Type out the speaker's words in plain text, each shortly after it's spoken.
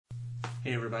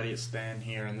Hey everybody, it's Stan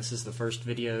here, and this is the first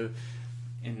video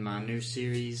in my new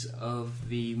series of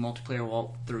the multiplayer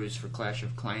walkthroughs for Clash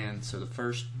of Clans. So the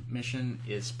first mission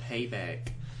is Payback,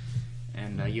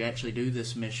 and you actually do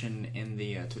this mission in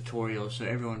the tutorial, so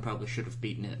everyone probably should have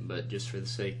beaten it, but just for the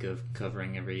sake of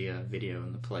covering every video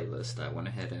in the playlist, I went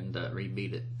ahead and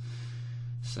rebeat it.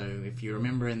 So if you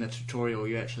remember in the tutorial,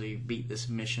 you actually beat this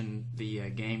mission. The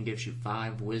game gives you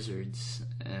 5 wizards,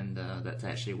 and that's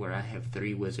actually where I have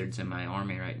 3 wizards in my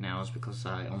army right now, is because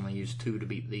I only used 2 to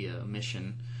beat the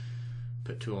mission.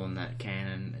 Put 2 on that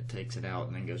cannon, it takes it out,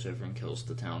 and then goes over and kills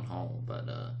the town hall. But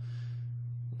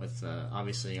with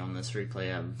obviously on this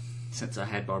replay, since I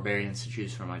had barbarians to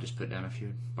choose from, I just put down a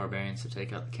few barbarians to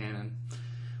take out the cannon,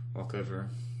 walk over,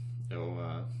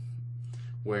 they'll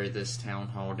wear this town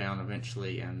hall down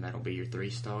eventually, and that'll be your 3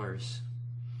 stars.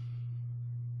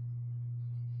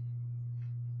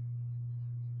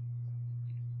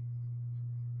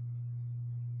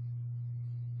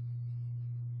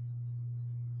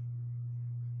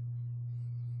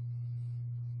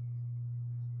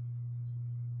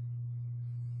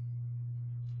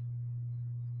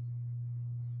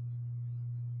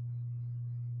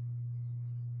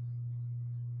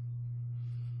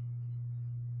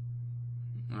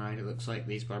 Alright, it looks like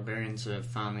these barbarians have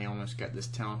finally almost got this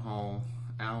town hall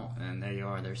out, and there you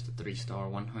are, there's the 3-star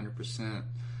 100%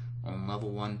 on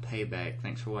level 1 Payback.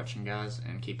 Thanks for watching, guys,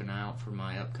 and keep an eye out for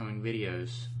my upcoming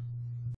videos.